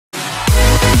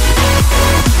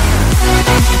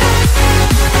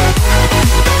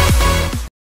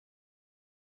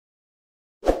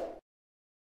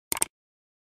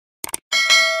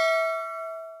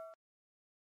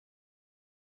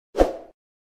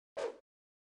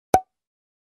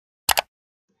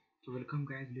So welcome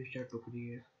guys, let's start to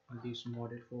create this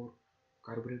model for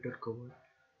carburetor cover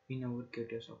in our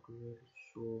Catia software.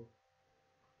 So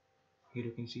here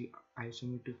you can see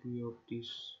isometric view of this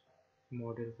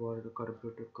model for the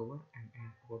carburetor cover, and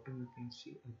at bottom you can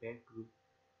see a back view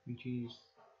which is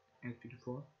actually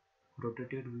for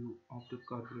rotated view of the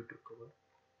carburetor cover,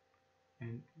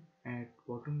 and at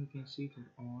bottom you can see that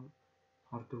all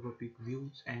orthographic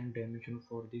views and dimension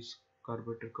for this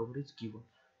carburetor cover is given.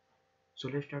 So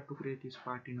let's start to create this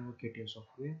part in our Catia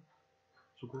software.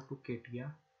 So go to Catia.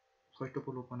 First of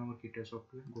all, open our Catia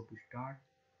software, go to start,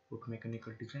 go to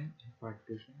mechanical design and part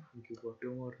design, give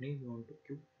whatever name you want to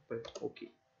give, press OK.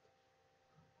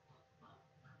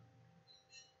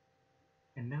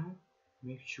 And now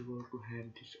make sure to have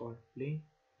this all plane,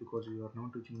 because we are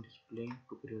not using this plane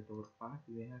to create our part.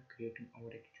 We are creating our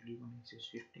actually one axis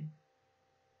system.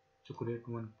 So create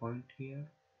one point here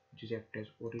which is act as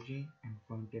origin, and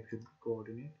point type should be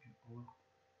coordinate, and all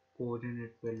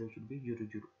coordinate value should be 0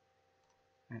 0,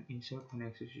 and insert one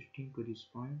axis system to this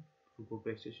point. So go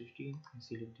to axis system and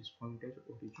select this point as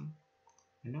origin.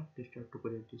 And now let's start to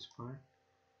create this part.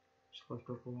 So first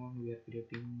of all we are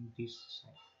creating this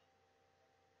side.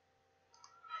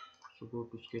 So go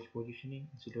to sketch positioning,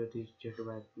 select this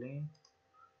ZY plane,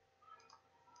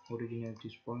 origin at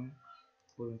this point,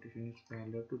 orientation is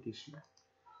parallel to this line.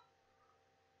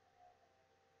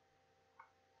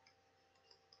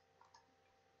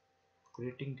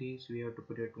 Creating this, we have to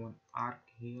create one arc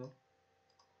here.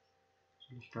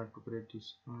 So let's start to create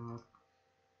this arc,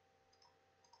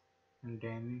 and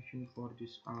dimension for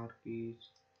this arc is,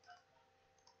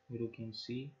 here you can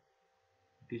see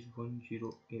it is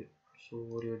 108.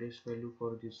 So radius value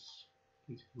for this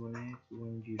is given as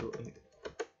 108.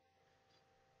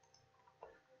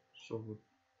 So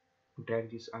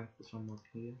drag this arc somewhat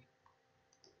here.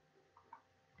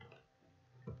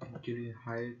 Actually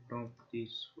height of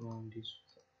this from this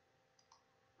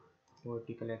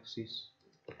vertical axis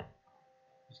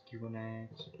is given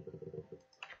as,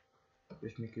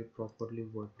 let's make it properly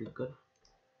vertical,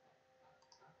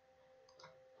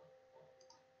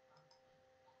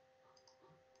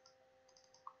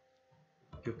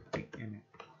 50 mm.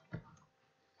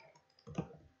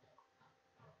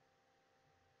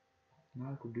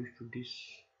 Now to this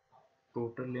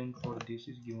total length for this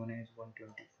is given as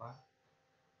 125.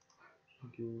 So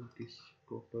give this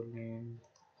total length,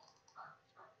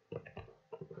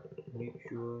 make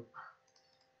sure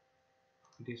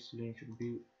this length should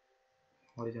be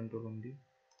horizontal only.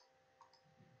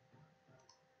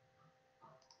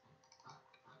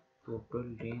 Total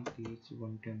length is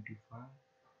 125.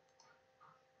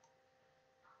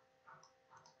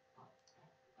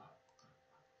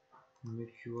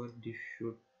 Make sure this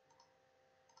should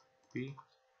be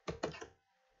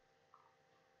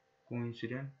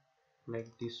coincident, like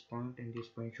this point and this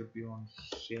point should be on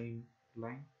same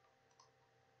line,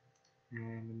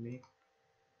 and make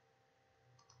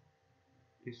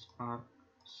this arc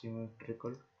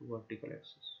symmetrical to vertical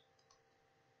axis.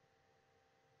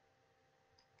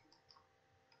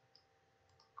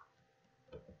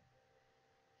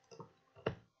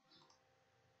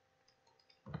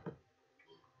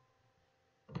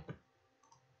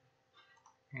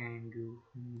 And go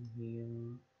here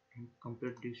and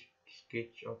complete this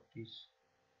sketch of this.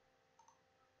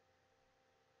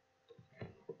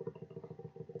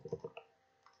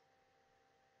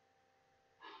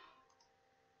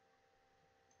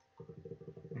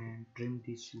 And trim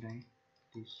this line,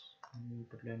 this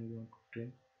another line we want to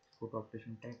trim. Go to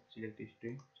operation type, select this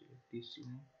trim, select this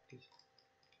line, this.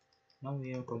 Now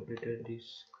we have completed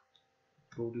this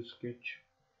 2D sketch.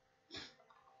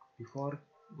 Before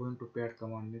going to pad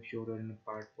command, make sure you are in a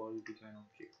part body design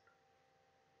object.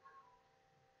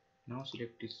 Now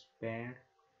select this pad,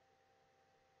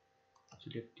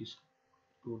 select this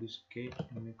 2D sketch,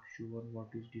 and make sure what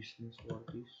is distance for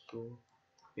this. So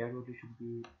pad body should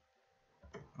be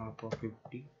for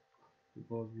 50,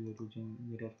 because we are using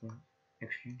mirror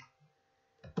extent.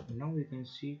 Now we can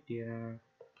see there are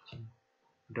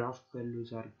draft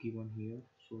values are given here.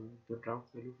 So the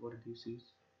draft value for this is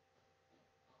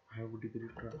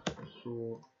 5° draft.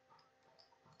 So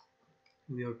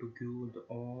we have to give the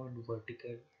all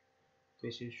vertical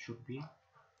faces should be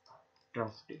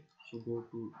drafted. So go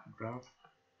to draft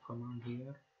command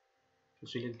here. So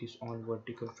select this all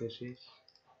vertical faces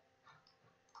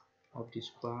of this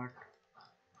part,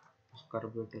 this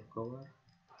carburetor cover.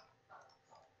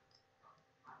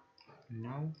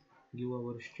 Now give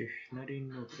our stationary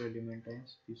neutral element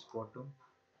as this bottom,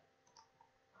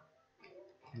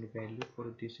 and value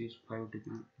for this is 5°.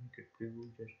 Get preview,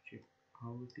 just check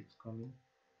how it is coming.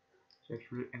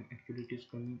 Actually it is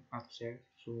coming upside,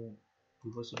 so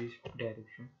reverse this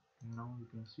direction. Now you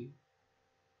can see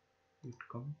it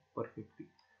come perfectly.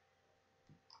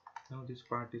 Now this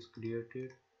part is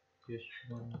created. Just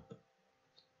one.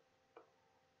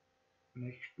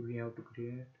 Next we have to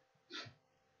create.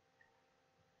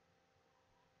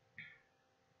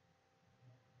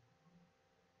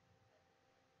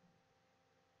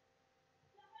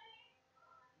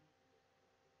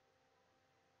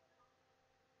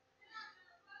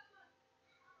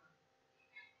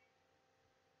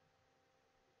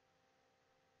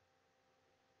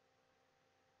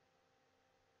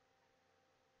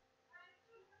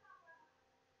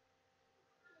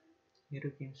 Here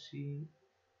you can see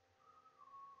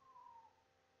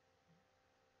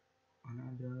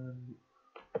another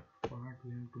part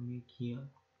we have to make here.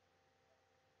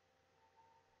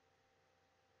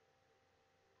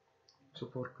 So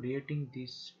for creating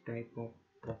this type of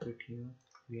pocket here,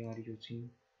 we are using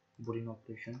boolean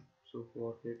operation. So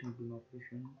for creating boolean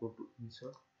operation, go to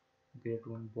insert, create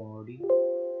one body,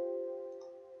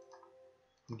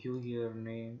 give here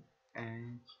name,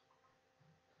 and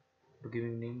to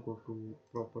giving name, go to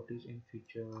properties and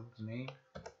feature name,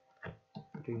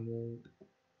 remove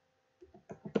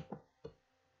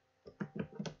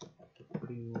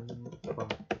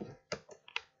part.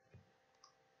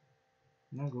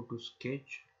 Now go to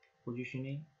sketch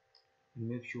positioning and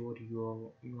make sure you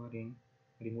are in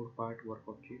removed part work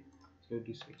object. Select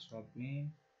this XY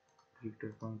plane,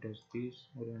 vector point as this,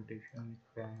 orientation is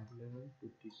parallel to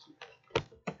this,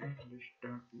 and we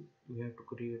start. We have to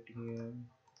create here.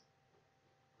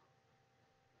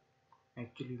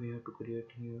 Actually, we have to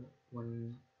create here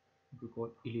one we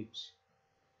call ellipse.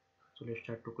 So let's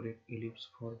start to create ellipse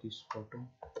for this photo.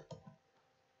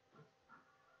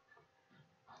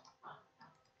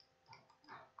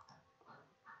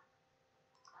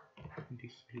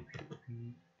 This ellipse should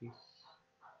be this.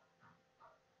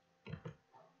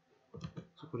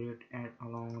 So create add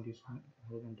along this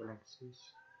horizontal axis,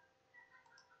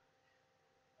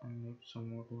 and if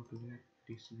somewhat what like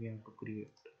this we have to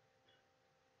create.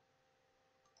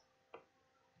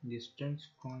 Distance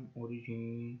from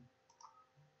origin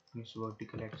is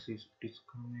vertical axis, it is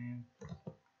coming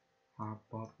half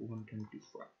of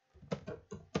 125,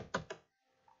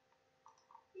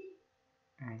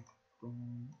 and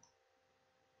from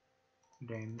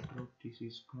diameter of this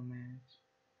is comments.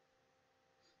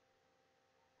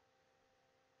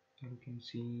 You can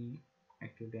see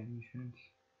actual dimensions.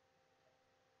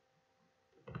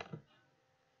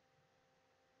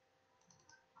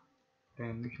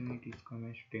 Dimension it is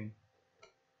comments 10.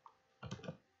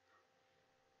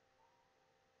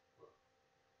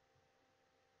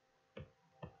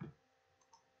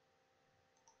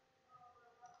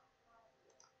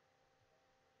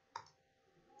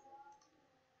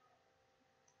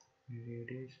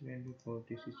 Radius value for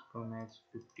this is comments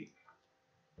 50.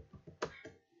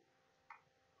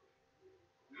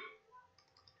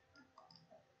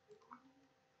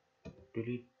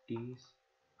 Delete this.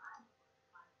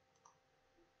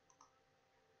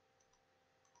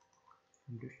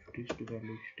 This to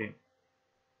value is 10.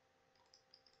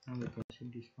 Now you can see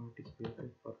this part is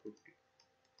created perfectly.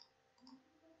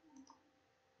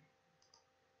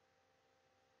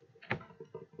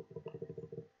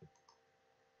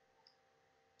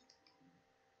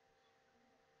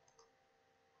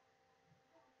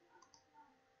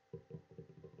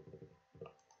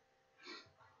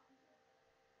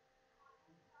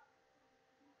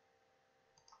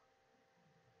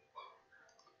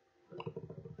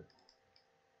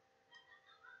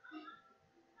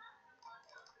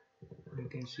 You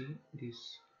can see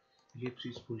this ellipse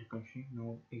is fully constrained.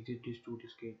 Now exit this to the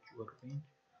sketch workbench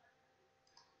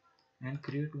and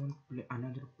create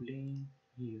another plane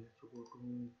here. So go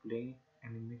to plane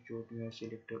and make sure you have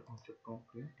selected object from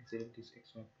plane and select this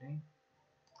XY plane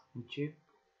and check.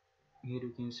 Here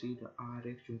you can see the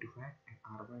RX25 and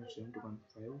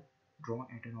RY715 drawn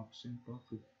at an option for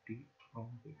 50 from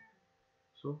here.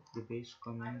 So the base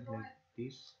command like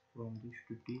this, from this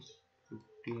to this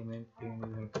 50 mm plane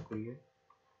we have to create.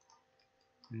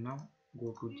 Now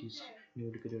go to this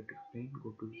newly created plane,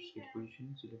 go to sketch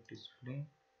position, select this plane,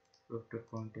 vector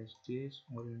point as this,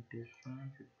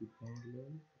 orientation should be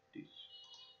parallel with this.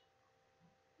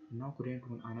 Now create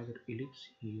one another ellipse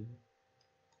here,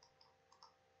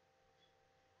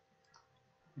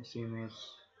 same as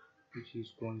which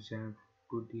is coincide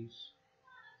to this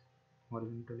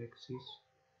horizontal axis.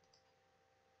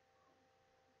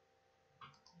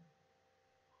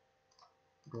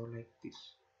 Draw like this,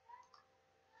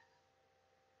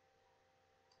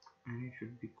 and it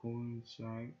should be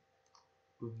coincide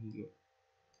to here.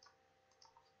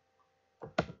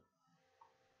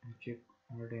 check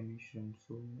our dimension.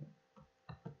 So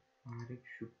RX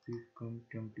should become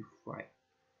 25.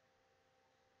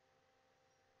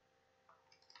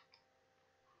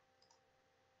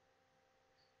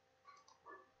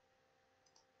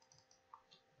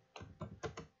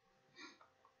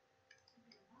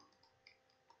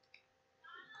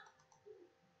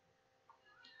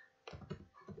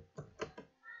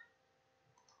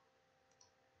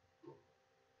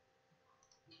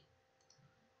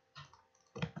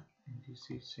 And this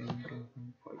is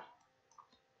 17.5.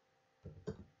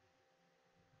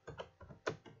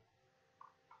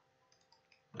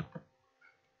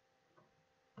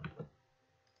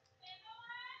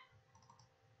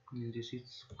 And this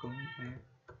is come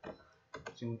at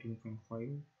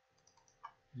 17.5.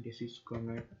 This is come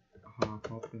at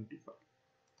half of 25,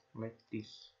 like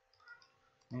this.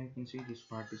 Now you can see this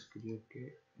part is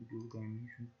created due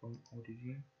dimension from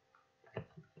origin.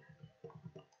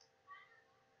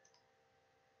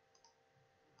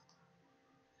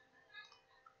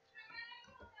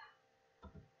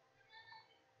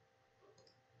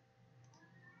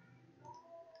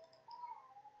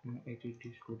 Now edit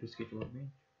this to the sketch workbench.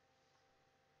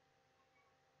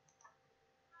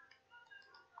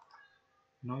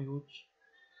 Now use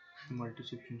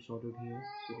multi-section solid here.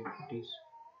 Select this.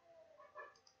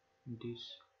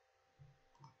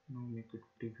 Now make it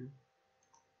preview.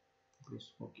 Press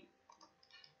OK.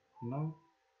 Now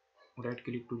right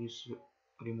click to this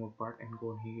remote part and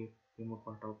go here, remote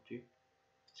part object.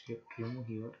 Select remove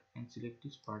here and select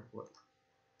this part wall.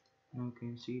 Now you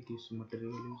can see this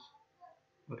material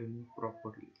is removed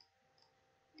properly.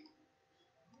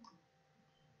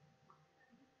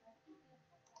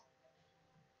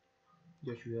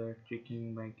 Just we are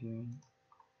checking by giving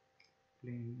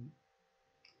plain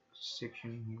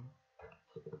section here.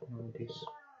 Now this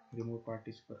remove part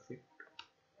is perfect.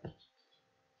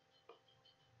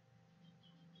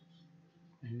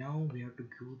 And now we have to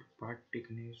give the part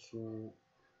thickness. So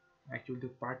actually the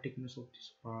part thickness of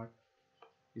this part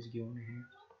is given here.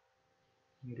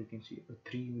 Here you can see a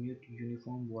 3-unit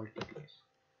uniform wall thickness.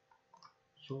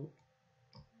 So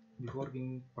before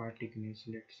giving part thickness,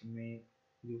 let's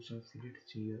give some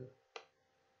fillets here.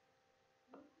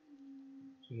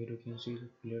 So here you can see the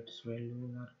fillets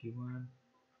values are given.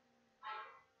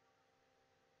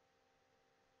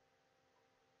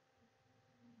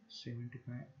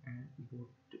 $75 and both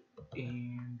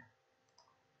and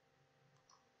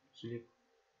select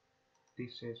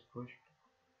this as first.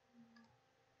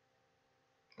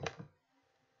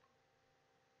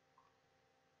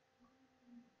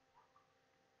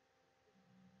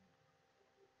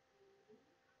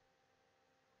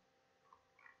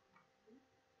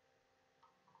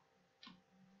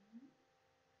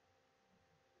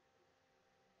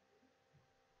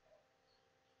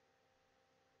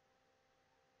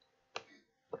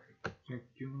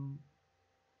 Assume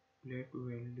plate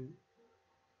value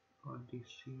for this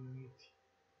image.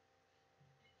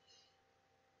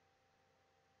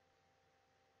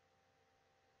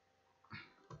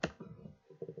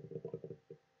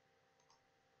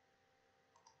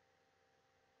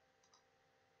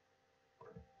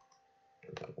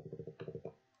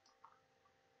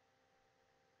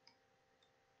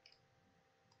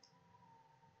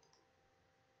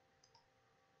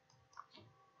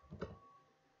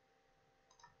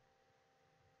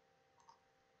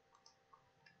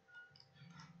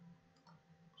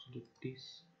 Select this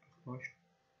first.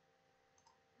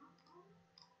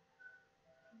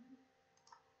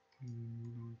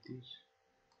 Now this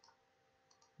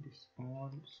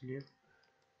all select.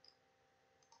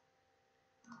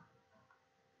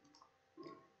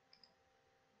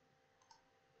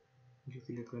 Give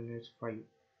it a color as 5.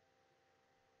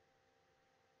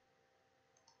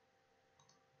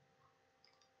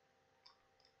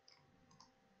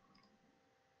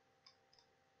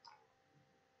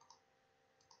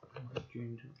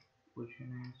 Change the position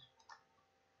as,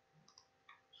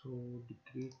 so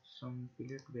decrease some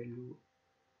fillet value,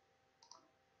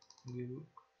 give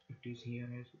it is here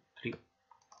as 3.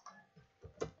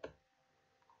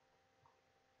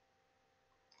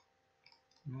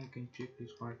 Now you can check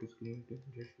this part is created.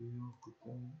 Just we have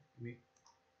to make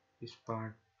this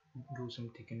part do some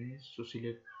thickness. So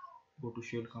select, go to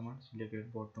shell command, select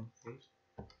at bottom face,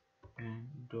 and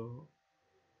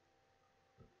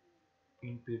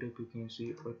in PDF you can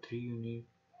see a 3-unit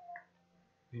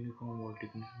uniform wall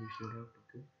thickness we should have to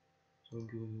give. So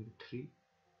give here 3.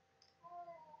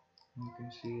 You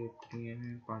can see a 3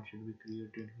 mm part should be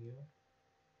created here.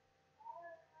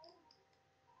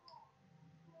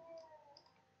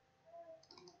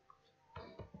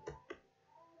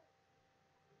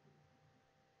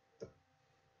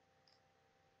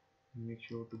 Make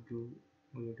sure to give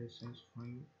letter size 5,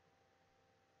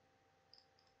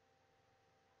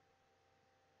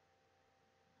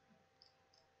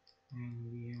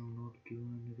 and we have not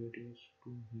given radius to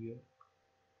here,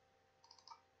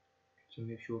 so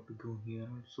make sure to go here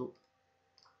also.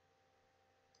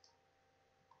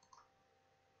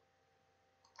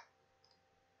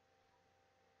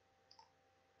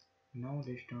 Now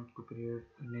let's start to create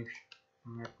next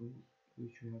part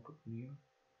which we have to clear.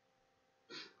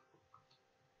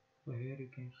 So here you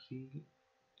can see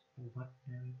what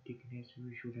thickness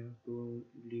we should have to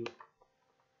leave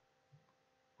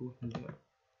to here.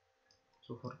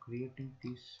 So for creating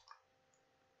this,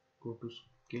 go to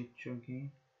sketch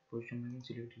again, position again,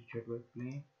 select the Z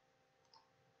plane,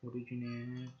 origin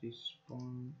as this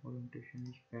point, orientation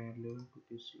is parallel to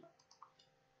this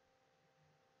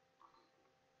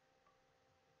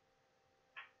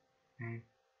line, and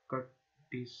cut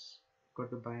this,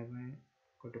 cut the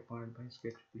cut the part by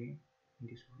sketch plane in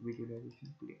this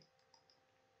visualization plane.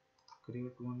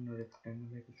 Create one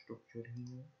rectangle like a structure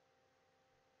here,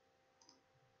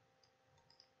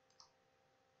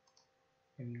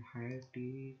 and height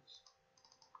is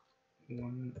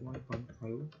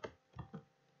 1.5,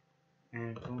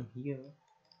 and from here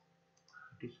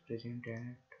it is present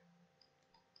at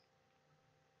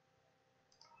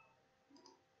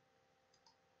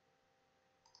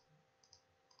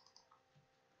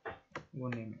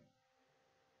 1 mm,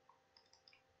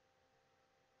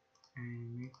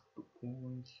 and make to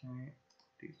coincide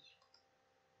this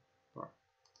part.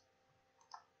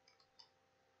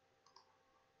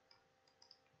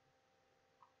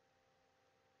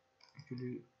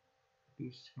 Actually,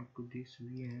 this up to this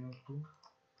we have to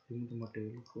remove the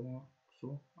material for,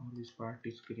 so all this part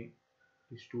is green.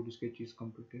 This 2D sketch is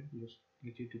completed. Just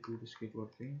exit the 2D sketch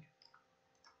workbench.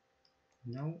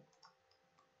 Now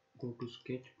go to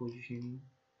sketch positioning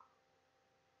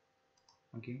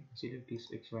again, select this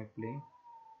XY plane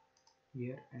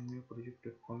here, and make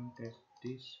projected point as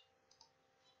this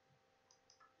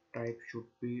type should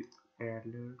be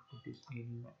parallel to this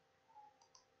area.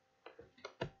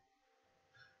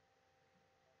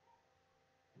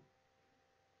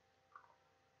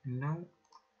 Now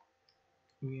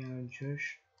we are just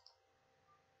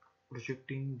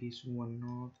projecting this one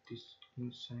of this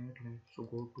inside line. So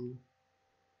go to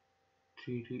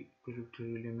 3D project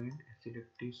 3 element and select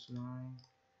this line.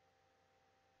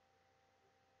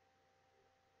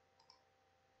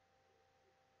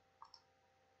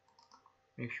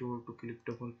 Make sure to click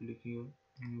double click here,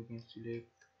 and you can select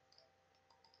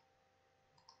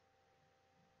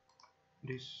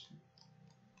this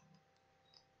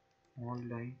all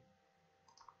line,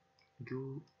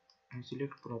 do and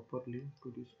select properly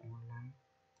to this all line.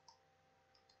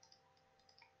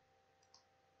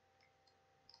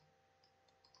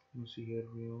 You see here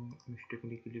we have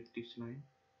mistakenly clicked this line.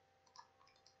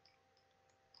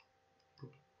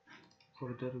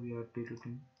 Further we are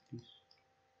deleting this.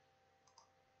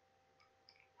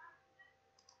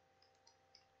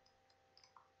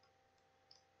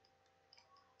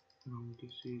 Now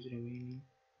this is remaining.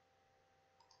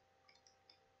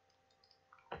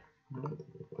 Now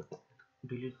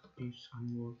delete these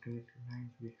unwanted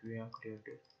lines which we have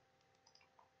created.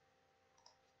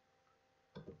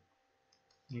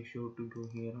 Make sure to do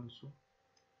here also.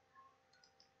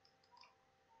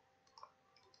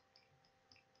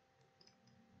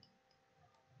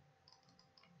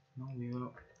 Now we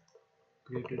have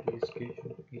created a sketch.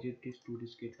 Edit this to the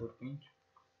sketch workbench.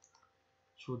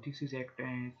 So this is act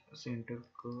as a center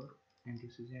curve, and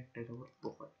this is act as our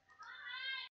profile.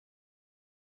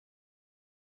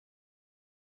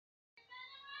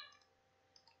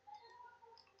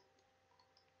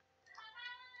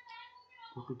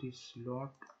 Go to this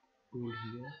slot tool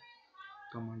here,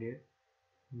 command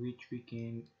which we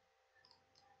can,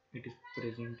 it is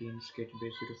present in sketch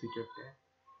based feature tab,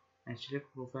 and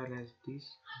select profile as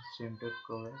this, center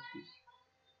curve as this.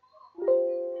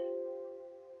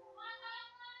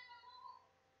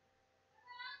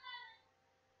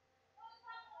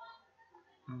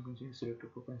 I'm going to select a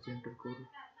profile center curve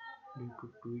due to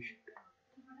twist.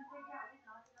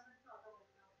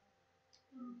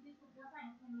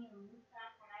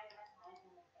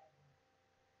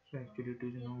 So actually it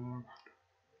is not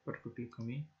perfectly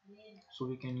coming, so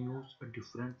we can use a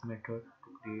different method to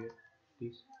create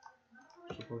this.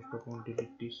 So first of all,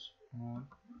 delete this on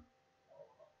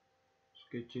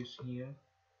sketches here.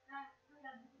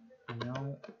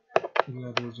 Now we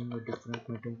are using a different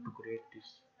method to create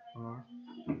this part.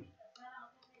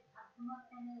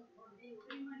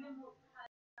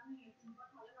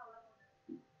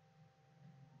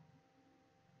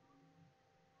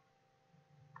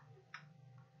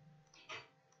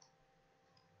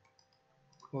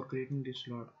 For creating this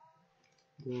slot,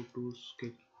 go to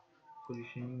sketch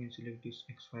positioning and select this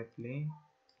XY plane.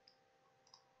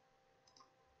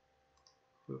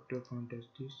 Vector font as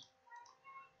this.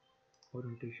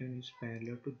 Orientation is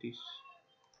parallel to this.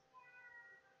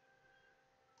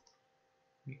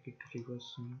 Make it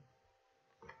reverse.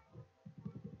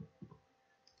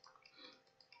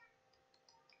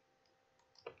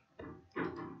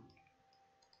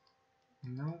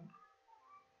 Now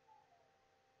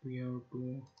we have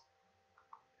to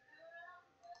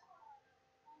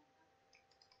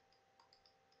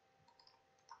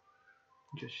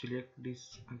just select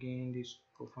this again, this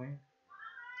profile,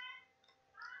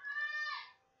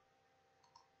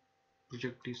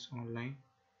 project this online,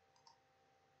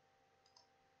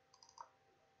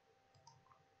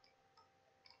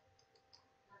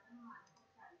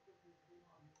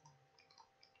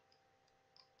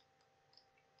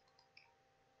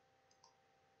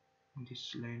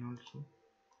 this line also.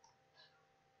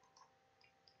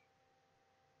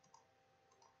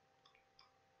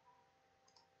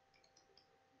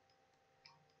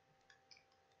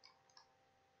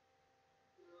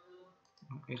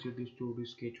 Now exit this to the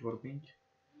sketch workbench.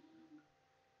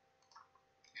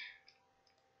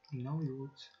 Now use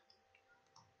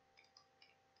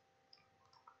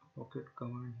pocket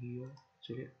command here,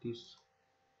 select this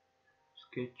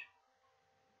sketch,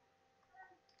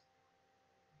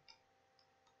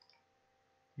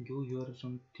 give here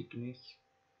some thickness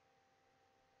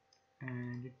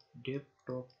and depth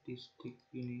of this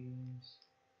thickness.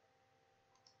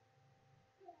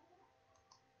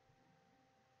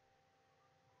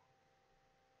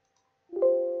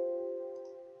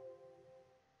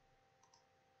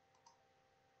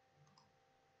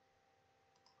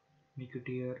 Make it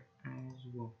here as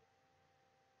 1.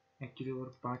 Actually our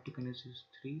part thickness is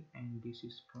 3 and this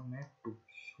is come at 2,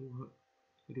 so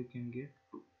you can get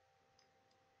 2.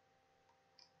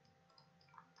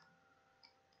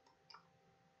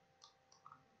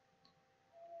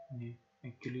 Yeah,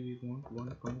 actually we want 1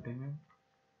 mm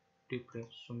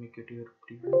difference, so make it here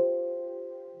preview.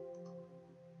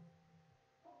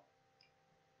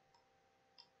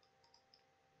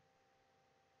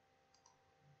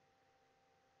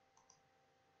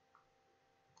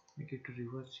 Make it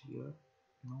reverse here.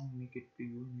 Now make it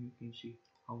preview and you can see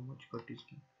how much cut is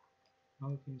done. Now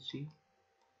you can see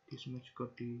this much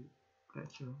cut is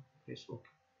pressure. Press OK.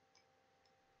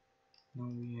 Now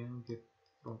we have get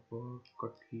proper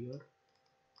cut here.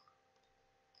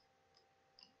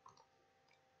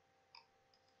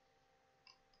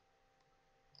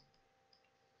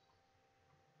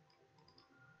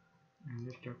 And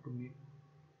let's start to make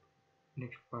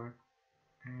next part.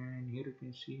 And here you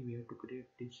can see we have to create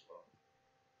this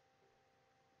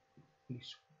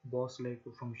boss like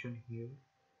function here.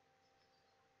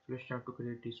 So let's start to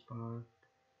create this part.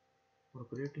 For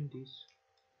creating this,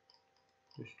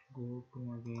 just go to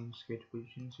again sketch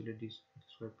position, select this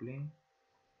XY plane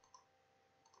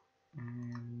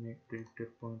and make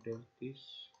director point as this.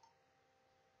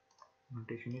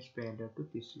 Notation is parallel to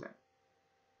this line.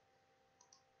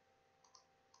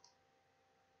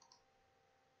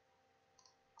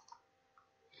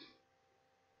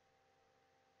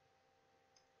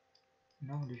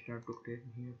 Now let's start to create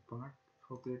here part.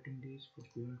 For creating this, first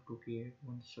we have to create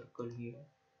one circle here.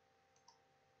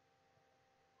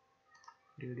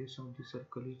 Radius of the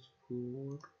circle is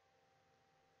 4.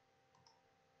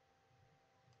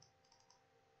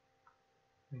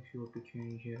 Make sure to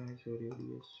change here as a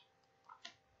radius.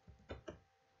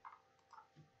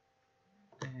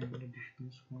 And the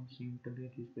distance from center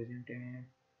is present at.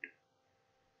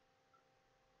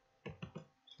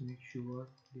 So make sure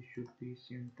this should be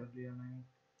centrally aligned.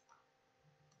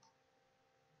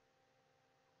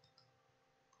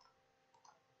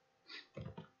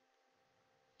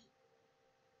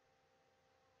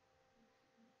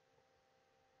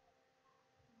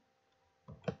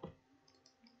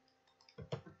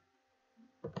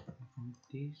 From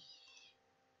this,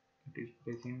 it is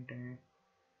present at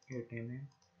 8 mm.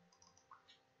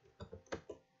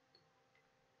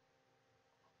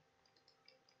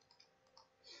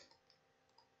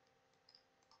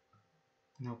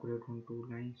 Now create 2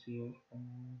 lines here.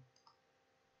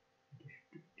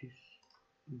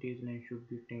 This line should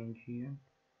be tangent here.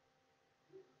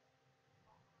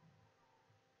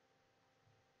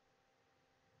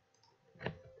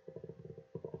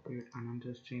 Create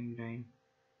another same line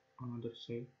on other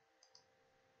side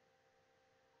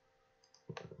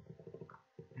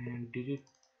and delete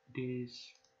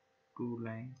these 2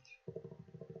 lines.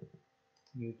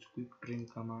 Use quick trim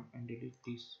command and delete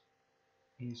this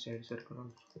inside circle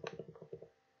also.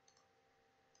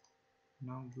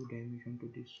 Now give dimension to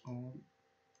this all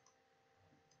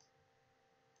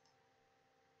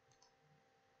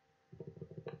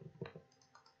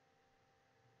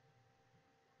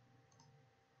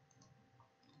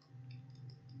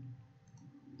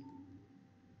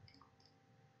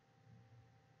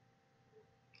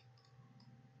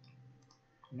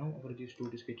Now our this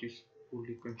 2D sketch is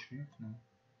fully constrained. Now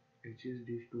exist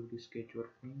this 2D sketch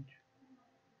workbench.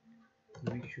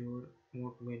 Make sure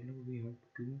what value we have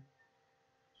to do.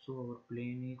 So our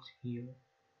plane is here.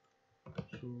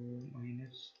 So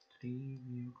 -3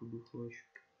 we have to do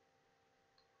first.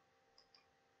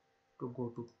 To go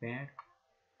to pad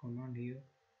command here,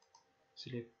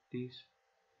 select this,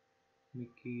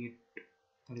 make it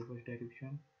reverse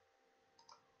direction,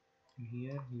 and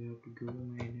here you have to give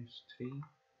 -3,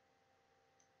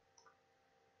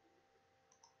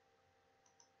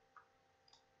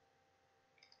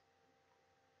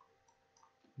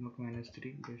 not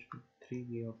 -3, just 3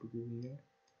 we have to give here.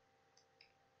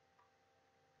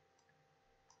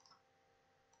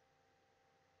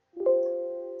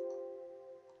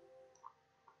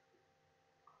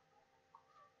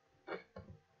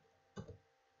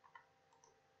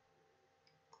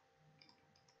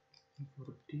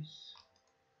 For this,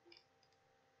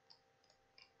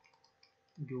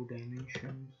 give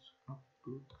dimensions up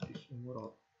to this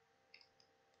overall,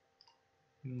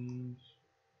 means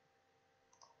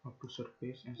up to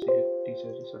surface, and select this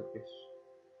as a surface.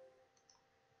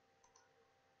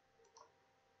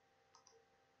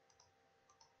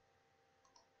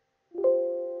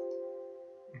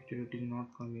 Actually it is not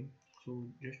coming, so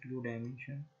just give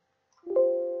dimension,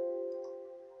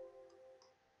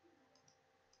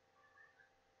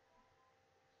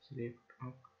 select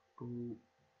up to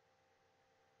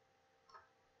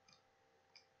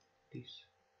this.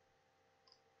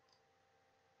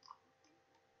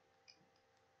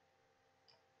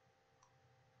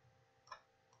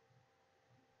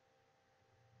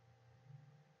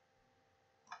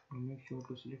 And make sure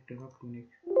to select up to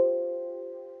next.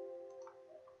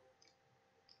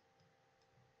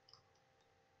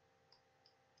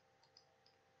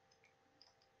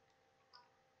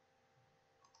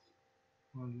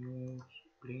 Use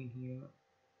plane here.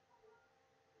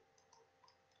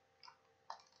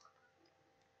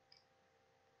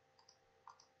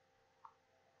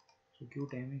 So give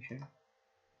dimension,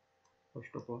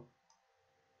 first of all,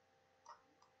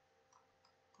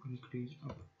 increase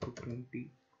up to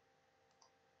 20,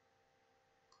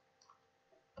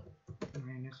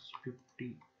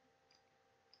 -50,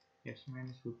 yes,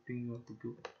 -50 you have to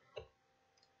do.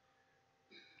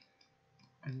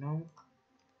 And now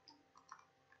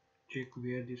check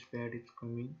where this pad is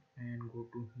coming and go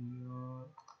to here,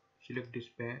 select this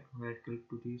pad, right click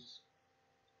to this,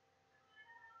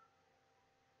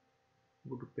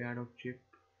 go to pad object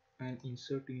and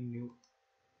insert in new,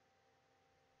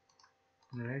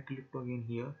 and right click again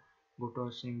here, go to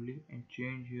assembly and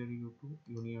change here you to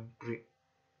union tray,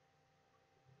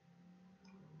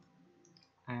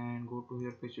 and go to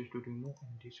here faces to remove,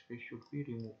 and this face should be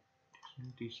removed,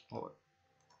 this all.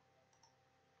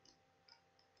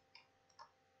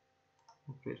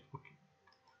 Okay, okay.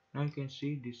 Now you can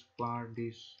see this part,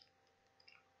 this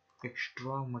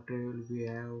extra material we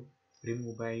have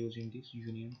removed by using this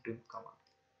union trim command.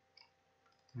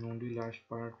 And only last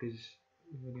part is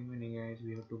remaining, as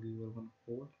we have to give one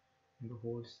hole, and the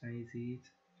hole size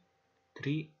is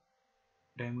 3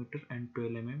 diameter and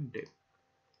 12 mm depth.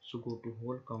 So go to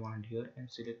hole command here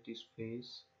and select this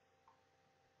face,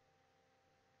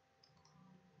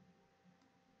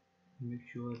 make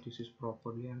sure this is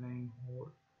properly aligned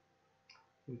hole.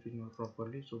 If it is not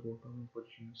properly, so go to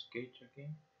position sketch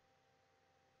again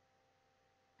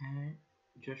and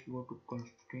just go to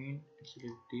constraint,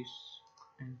 select this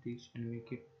and this and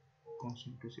make it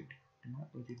concentricity. Now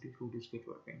exit this to the sketch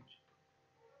workbench.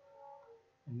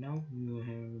 And now you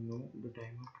have know the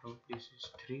diameter of this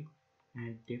is 3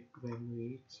 and depth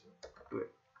value is 12.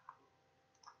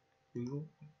 You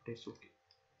that's okay.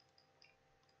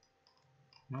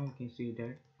 Now you can see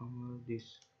that this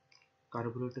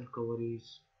carburetor cover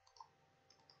is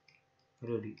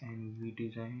ready and we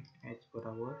design as per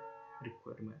our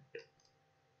requirement.